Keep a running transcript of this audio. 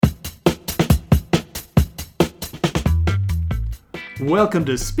Welcome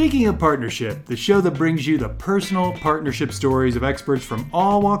to Speaking of Partnership, the show that brings you the personal partnership stories of experts from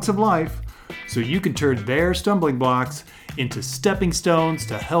all walks of life so you can turn their stumbling blocks into stepping stones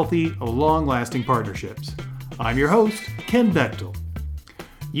to healthy, long-lasting partnerships. I'm your host, Ken Bechtel.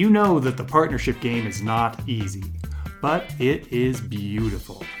 You know that the partnership game is not easy, but it is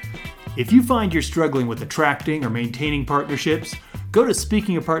beautiful. If you find you're struggling with attracting or maintaining partnerships, go to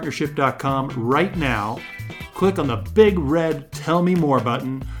speakingofpartnership.com right now, click on the big red Tell Me More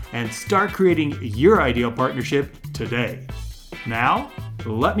button, and start creating your ideal partnership today. Now,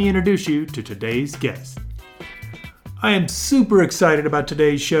 let me introduce you to today's guest. I am super excited about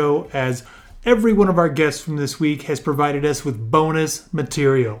today's show as every one of our guests from this week has provided us with bonus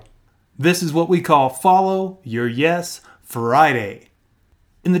material. This is what we call Follow Your Yes Friday.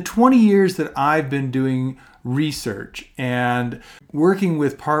 In the 20 years that I've been doing research and working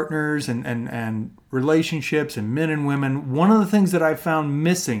with partners and relationships and men and women, one of the things that I've found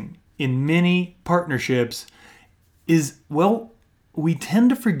missing in many partnerships is, we tend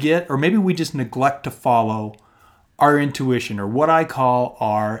to forget, or maybe we just neglect to follow our intuition, or what I call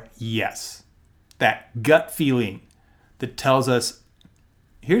our yes. That gut feeling that tells us,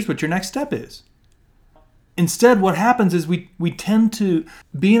 here's what your next step is. Instead, what happens is we tend to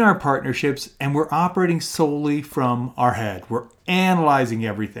be in our partnerships and we're operating solely from our head. We're analyzing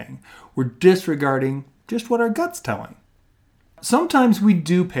everything. We're disregarding just what our gut's telling. Sometimes we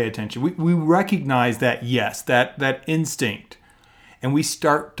do pay attention. We recognize that yes, that instinct, and we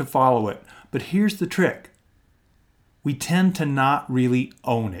start to follow it. But here's the trick. We tend to not really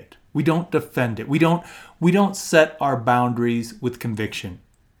own it. We don't defend it. We don't set our boundaries with conviction.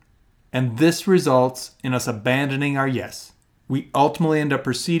 And this results in us abandoning our yes. We ultimately end up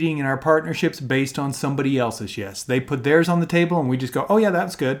proceeding in our partnerships based on somebody else's yes. They put theirs on the table and we just go, oh yeah,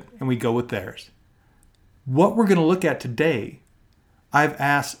 that's good. And we go with theirs. What we're going to look at today, I've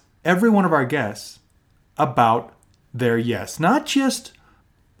asked every one of our guests about their yes. Not just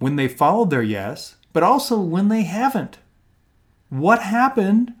when they followed their yes, but also when they haven't. What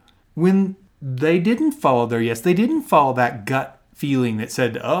happened when they didn't follow their yes? They didn't follow that gut feeling that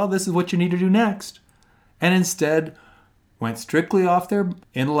said, oh, this is what you need to do next. And instead went strictly off their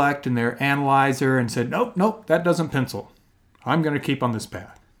intellect and their analyzer and said, nope, that doesn't pencil. I'm going to keep on this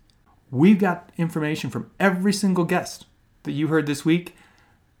path. We've got information from every single guest that you heard this week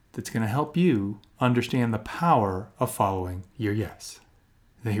that's going to help you understand the power of following your yes.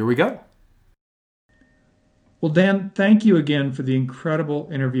 Now here we go. Well, Dan, thank you again for the incredible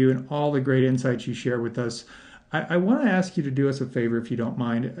interview and all the great insights you share with us. I want to ask you to do us a favor, if you don't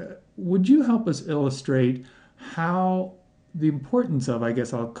mind. Would you help us illustrate how the importance of, I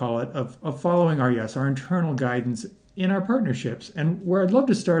guess I'll call it, of following our yes, our internal guidance in our partnerships? And where I'd love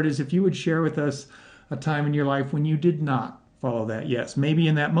to start is if you would share with us a time in your life when you did not follow that yes. Maybe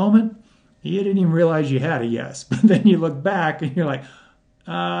in that moment, you didn't even realize you had a yes. But then you look back and you're like,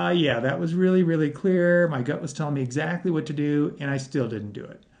 yeah, that was really, really clear. My gut was telling me exactly what to do, and I still didn't do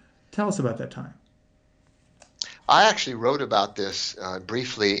it. Tell us about that time. I actually wrote about this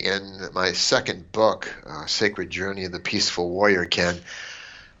briefly in my second book, Sacred Journey of the Peaceful Warrior, Ken.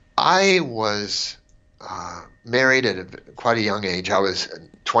 I was married at quite a young age. I was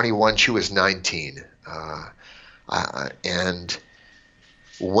 21, she was 19. And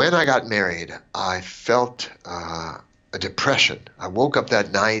when I got married, I felt a depression. I woke up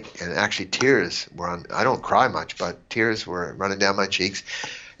that night and actually tears were on, I don't cry much, but tears were running down my cheeks.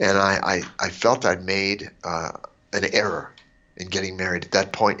 And I felt I'd made an error in getting married at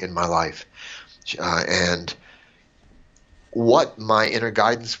that point in my life. And what my inner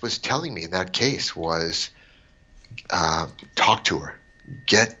guidance was telling me in that case was talk to her,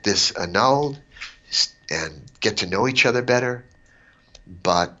 get this annulled, and get to know each other better.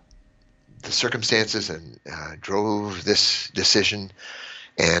 But the circumstances drove this decision,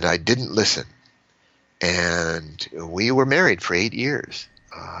 and I didn't listen. And we were married for 8 years,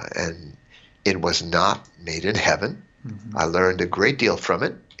 and it was not made in heaven. Mm-hmm. I learned a great deal from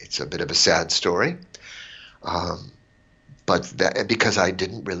it. It's a bit of a sad story. But that, because I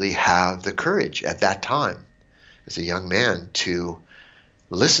didn't really have the courage at that time as a young man to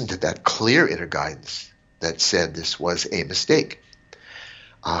listen to that clear inner guidance that said this was a mistake.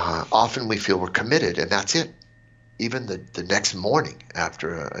 Often we feel we're committed, and that's it. Even the next morning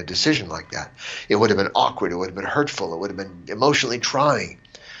after a decision like that, it would have been awkward, it would have been hurtful, it would have been emotionally trying.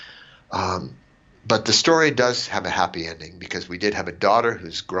 But the story does have a happy ending because we did have a daughter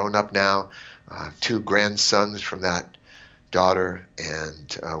who's grown up now, 2 grandsons from that daughter,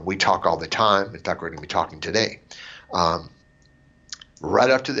 and we talk all the time. In fact, we're going to be talking today, right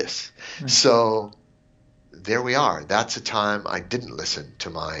after this. Mm-hmm. So there we are. That's a time I didn't listen to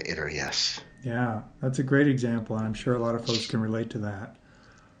my inner yes. Yeah, that's a great example, and I'm sure a lot of folks can relate to that.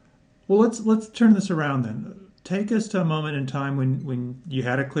 Well, let's turn this around then. Take us to a moment in time when you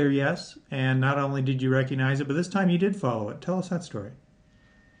had a clear yes, and not only did you recognize it, but this time you did follow it. Tell us that story.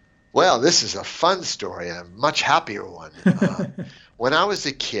 Well, this is a fun story, a much happier one. When I was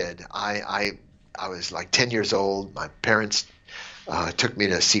a kid, I was like 10 years old. My parents took me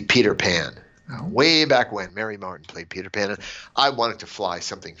to see Peter Pan. Way back when Mary Martin played Peter Pan, and I wanted to fly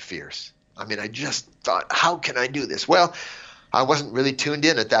something fierce. I mean, I just thought, how can I do this? Well, I wasn't really tuned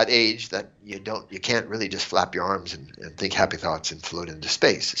in at that age that you can't really just flap your arms and think happy thoughts and float into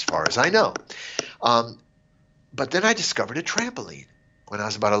space, as far as I know. But then I discovered a trampoline when I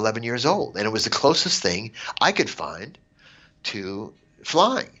was about 11 years old, and it was the closest thing I could find to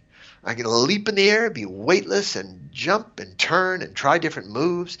flying. I could leap in the air, be weightless, and jump and turn and try different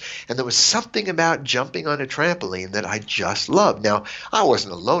moves. And there was something about jumping on a trampoline that I just loved. Now, I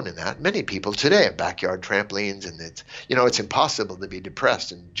wasn't alone in that. Many people today have backyard trampolines, and it's impossible to be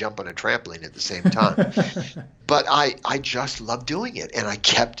depressed and jump on a trampoline at the same time. But I just loved doing it, and I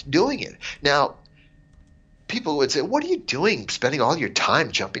kept doing it. Now, people would say, what are you doing, spending all your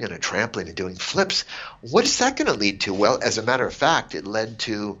time jumping on a trampoline and doing flips? What is that going to lead to? Well, as a matter of fact, it led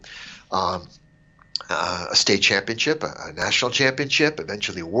to a state championship, a national championship,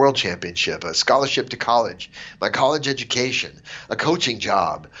 eventually a world championship, a scholarship to college, my college education, a coaching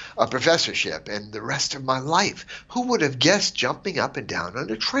job, a professorship, and the rest of my life. Who would have guessed jumping up and down on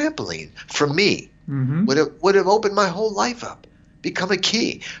a trampoline for me would have opened my whole life up, become a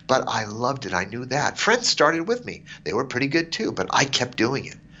key? But I loved it. I knew that. Friends started with me. They were pretty good too, but I kept doing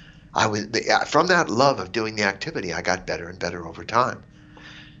it. From that love of doing the activity, I got better and better over time.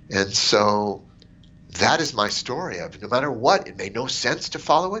 And so that is my story of no matter what, it made no sense to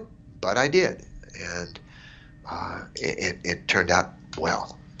follow it, but I did. And it turned out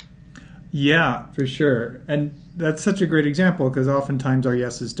well. Yeah, for sure. And that's such a great example because oftentimes our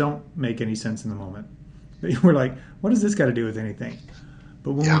yeses don't make any sense in the moment. We're like, what does this got to do with anything?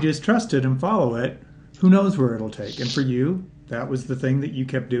 But when we just trust it and follow it, who knows where it'll take? And for you, that was the thing that you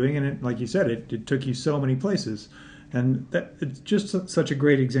kept doing. And it, like you said, it took you so many places. And it's just such a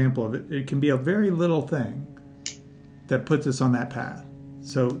great example of it. It can be a very little thing that puts us on that path.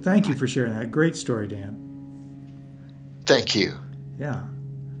 So thank you for sharing that. Great story, Dan. Thank you. Yeah.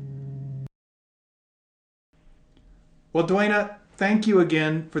 Well, Duana, thank you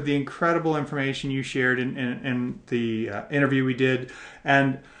again for the incredible information you shared in the interview we did.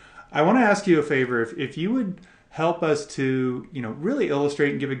 And I want to ask you a favor. If you would help us to, really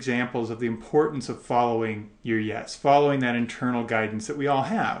illustrate and give examples of the importance of following your yes, following that internal guidance that we all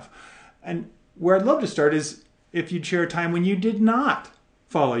have. And where I'd love to start is if you'd share a time when you did not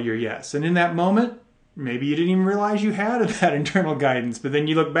follow your yes. And in that moment, maybe you didn't even realize you had that internal guidance, but then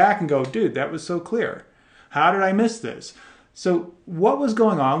you look back and go, dude, that was so clear. How did I miss this? So what was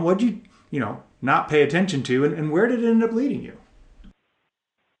going on? What did you, not pay attention to, and where did it end up leading you?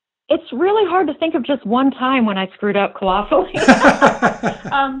 It's really hard to think of just one time when I screwed up colossally. But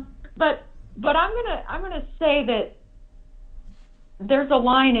I'm gonna say that there's a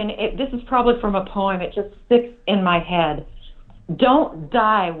line, and this is probably from a poem. It just sticks in my head. Don't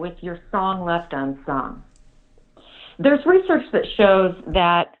die with your song left unsung. There's research that shows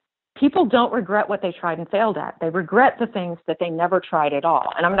that people don't regret what they tried and failed at. They regret the things that they never tried at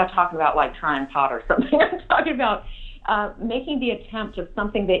all. And I'm not talking about like trying pot or something. I'm talking about making the attempt of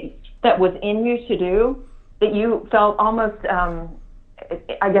something that was in you to do, that you felt almost,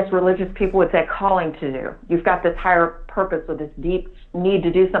 I guess religious people would say, calling to do. You've got this higher purpose or this deep need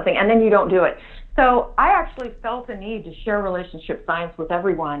to do something, and then you don't do it. So I actually felt a need to share relationship science with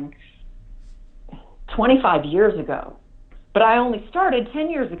everyone 25 years ago, but I only started 10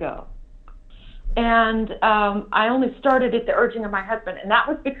 years ago. And I only started at the urging of my husband, and that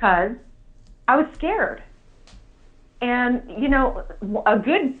was because I was scared. And, a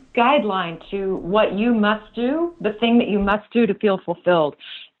good guideline to what you must do, the thing that you must do to feel fulfilled,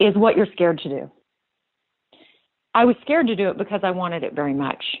 is what you're scared to do. I was scared to do it because I wanted it very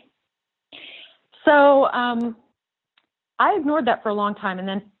much. So I ignored that for a long time. And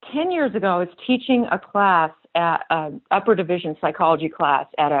then 10 years ago, I was teaching a class at an upper division psychology class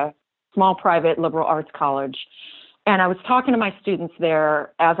at a small private liberal arts college. And I was talking to my students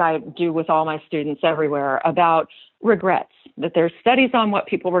there, as I do with all my students everywhere, about regrets, that there's studies on what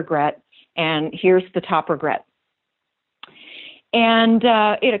people regret, and here's the top regret. And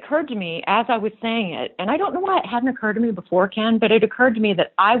it occurred to me as I was saying it, and I don't know why it hadn't occurred to me before, Ken, but it occurred to me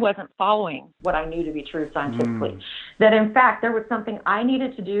that I wasn't following what I knew to be true scientifically. That in fact, there was something I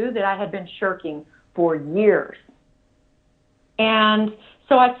needed to do that I had been shirking for years. And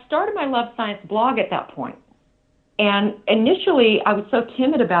so I started my Love Science blog at that point. And initially, I was so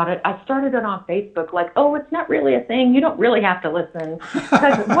timid about it, I started it on Facebook, like, oh, it's not really a thing. You don't really have to listen.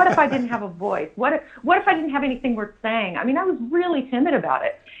 Because what if I didn't have a voice? What if I didn't have anything worth saying? I mean, I was really timid about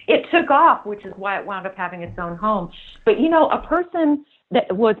it. It took off, which is why it wound up having its own home. But, you know, a person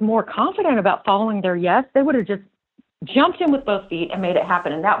that was more confident about following their yes, they would have just jumped in with both feet and made it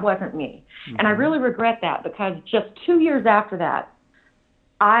happen. And that wasn't me. Mm-hmm. And I really regret that, because just 2 years after that,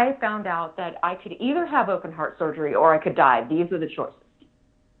 I found out that I could either have open heart surgery or I could die. These were the choices.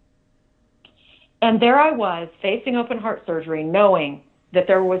 And there I was facing open heart surgery, knowing that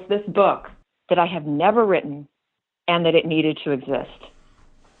there was this book that I have never written and that it needed to exist.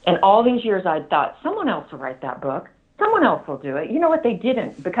 And all these years I thought, someone else will write that book. Someone else will do it. You know what? They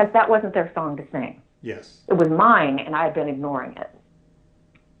didn't, because that wasn't their song to sing. Yes. It was mine, and I had been ignoring it.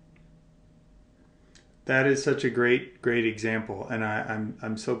 That is such a great example, and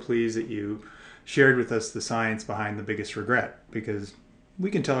I'm so pleased that you shared with us the science behind the biggest regret, because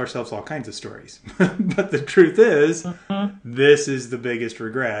we can tell ourselves all kinds of stories, but the truth is, This is the biggest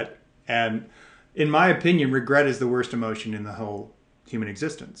regret, and in my opinion, regret is the worst emotion in the whole human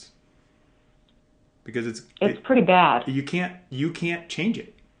existence, because it's pretty bad. You can't change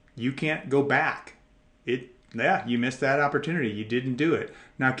it. You can't go back. You missed that opportunity. You didn't do it.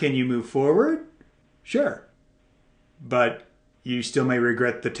 Now, can you move forward? Sure. But you still may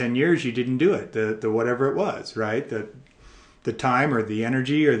regret the 10 years you didn't do it, the whatever it was, right? The time or the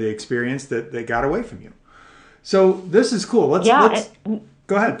energy or the experience that got away from you. So this is cool. Let's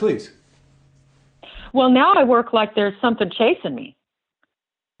go ahead, please. Well, now I work like there's something chasing me.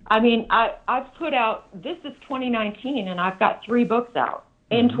 I mean, I've put out, this is 2019, and I've got 3 books out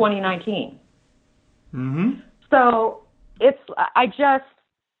in 2019. Mm-hmm. So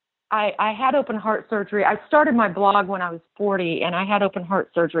I had open heart surgery. I started my blog when I was 40, and I had open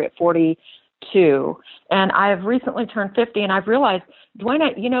heart surgery at 42. And I have recently turned 50, and I've realized,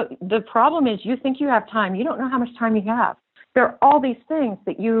 Dwayne, you know, the problem is you think you have time. You don't know how much time you have. There are all these things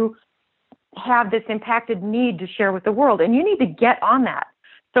that you have this impacted need to share with the world, and you need to get on that.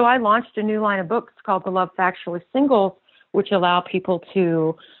 So I launched a new line of books called The Love Factually Singles, which allow people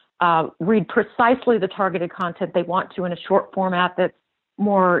to read precisely the targeted content they want to in a short format that's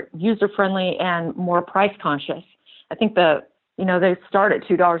more user-friendly and more price-conscious. I think they start at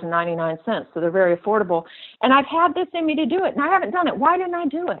 $2.99, so they're very affordable. And I've had this in me to do it, and I haven't done it. Why didn't I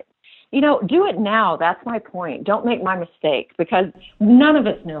do it? You know, do it now. That's my point. Don't make my mistake, because none of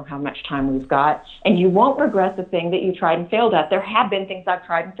us know how much time we've got, and you won't regret the thing that you tried and failed at. There have been things I've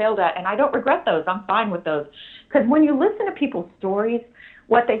tried and failed at, and I don't regret those. I'm fine with those. Because when you listen to people's stories,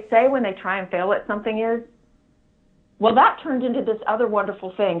 what they say when they try and fail at something is, well, that turned into this other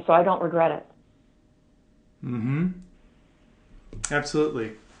wonderful thing, so I don't regret it. Mm-hmm.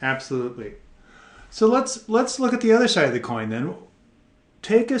 Absolutely. Absolutely. So let's look at the other side of the coin then.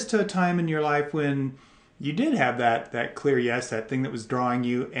 Take us to a time in your life when you did have that clear yes, that thing that was drawing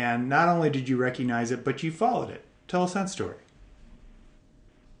you, and not only did you recognize it, but you followed it. Tell us that story.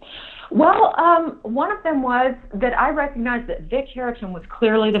 Well, one of them was that I recognized that Vic Harrington was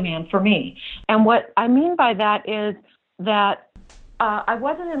clearly the man for me. And what I mean by that is that I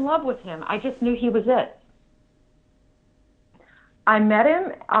wasn't in love with him. I just knew he was it. I met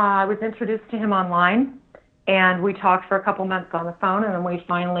him. I was introduced to him online, and we talked for a couple months on the phone, and then we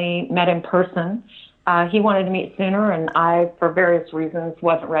finally met in person. He wanted to meet sooner, and I, for various reasons,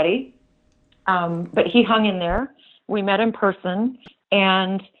 wasn't ready. But he hung in there. We met in person,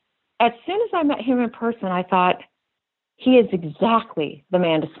 and as soon as I met him in person, I thought, he is exactly the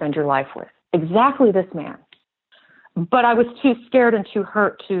man to spend your life with. Exactly this man. But I was too scared and too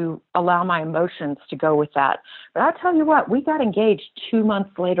hurt to allow my emotions to go with that. But I tell you what, we got engaged 2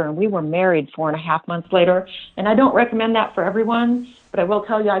 months later, and we were married 4.5 months later. And I don't recommend that for everyone, but I will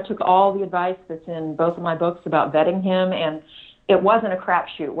tell you I took all the advice that's in both of my books about vetting him, and it wasn't a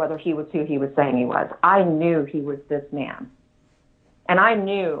crapshoot whether he was who he was saying he was. I knew he was this man. And I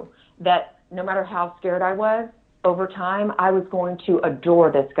knew that no matter how scared I was, over time, I was going to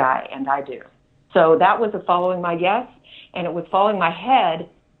adore this guy, and I do. So that was a following my yes, and it was following my head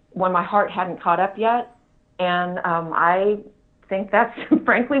when my heart hadn't caught up yet. And I think that's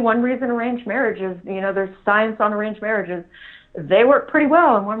frankly one reason arranged marriages, there's science on arranged marriages. They work pretty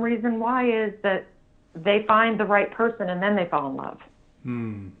well, and one reason why is that they find the right person, and then they fall in love.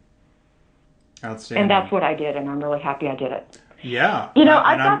 Outstanding. And that's what I did, and I'm really happy I did it. Yeah.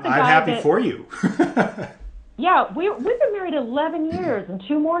 I'm happy for you. Yeah, we've been married 11 years, and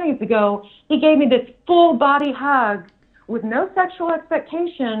 2 mornings ago, he gave me this full body hug with no sexual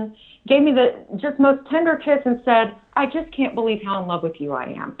expectation, gave me the just most tender kiss and said, I just can't believe how in love with you I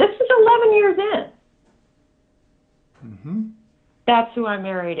am. This is 11 years in. Mm-hmm. That's who I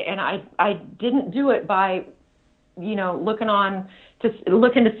married. And I didn't do it by, looking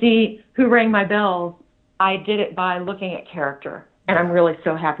to see who rang my bells. I did it by looking at character. And I'm really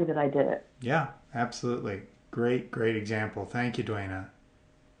so happy that I did it. Yeah, absolutely. Great example. Thank you, Dwayna.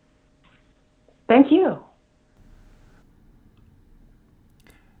 Thank you.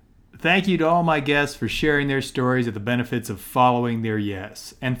 Thank you to all my guests for sharing their stories of the benefits of following their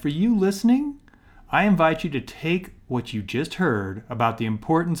yes. And for you listening, I invite you to take what you just heard about the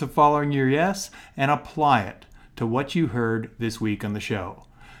importance of following your yes and apply it to what you heard this week on the show.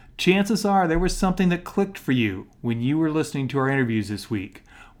 Chances are there was something that clicked for you when you were listening to our interviews this week.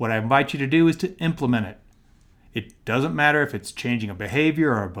 What I invite you to do is to implement it. It doesn't matter if it's changing a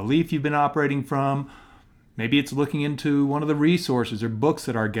behavior or a belief you've been operating from. Maybe it's looking into one of the resources or books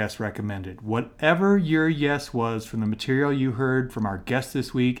that our guests recommended. Whatever your yes was from the material you heard from our guests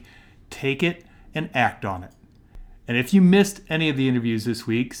this week, take it and act on it. And if you missed any of the interviews this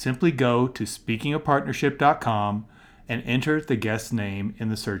week, simply go to speakingofpartnership.com and enter the guest's name in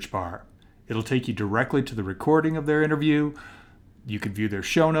the search bar. It'll take you directly to the recording of their interview. You can view their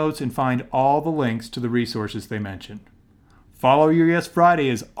show notes and find all the links to the resources they mentioned. Follow Your Yes Friday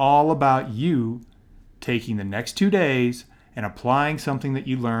is all about you taking the next 2 days and applying something that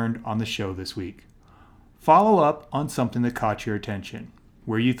you learned on the show this week. Follow up on something that caught your attention,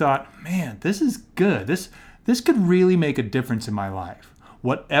 where you thought, man, this is good. This could really make a difference in my life.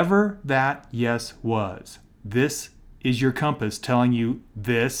 Whatever that yes was, this is your compass telling you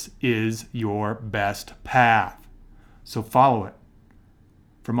this is your best path. So follow it.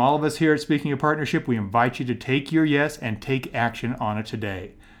 From all of us here at Speaking of Partnership, we invite you to take your yes and take action on it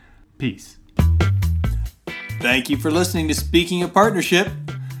today. Peace. Thank you for listening to Speaking of Partnership.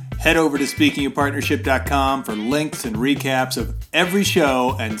 Head over to speakingofpartnership.com for links and recaps of every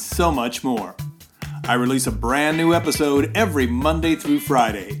show and so much more. I release a brand new episode every Monday through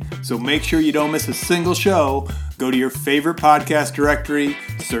Friday, so make sure you don't miss a single show. Go to your favorite podcast directory,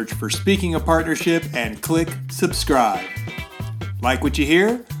 search for Speaking of Partnership, and click subscribe. Like what you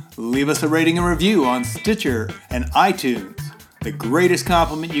hear? Leave us a rating and review on Stitcher and iTunes. The greatest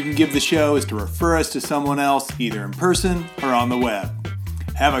compliment you can give the show is to refer us to someone else, either in person or on the web.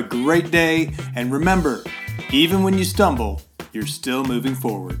 Have a great day, and remember, even when you stumble, you're still moving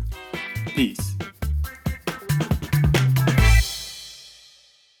forward. Peace.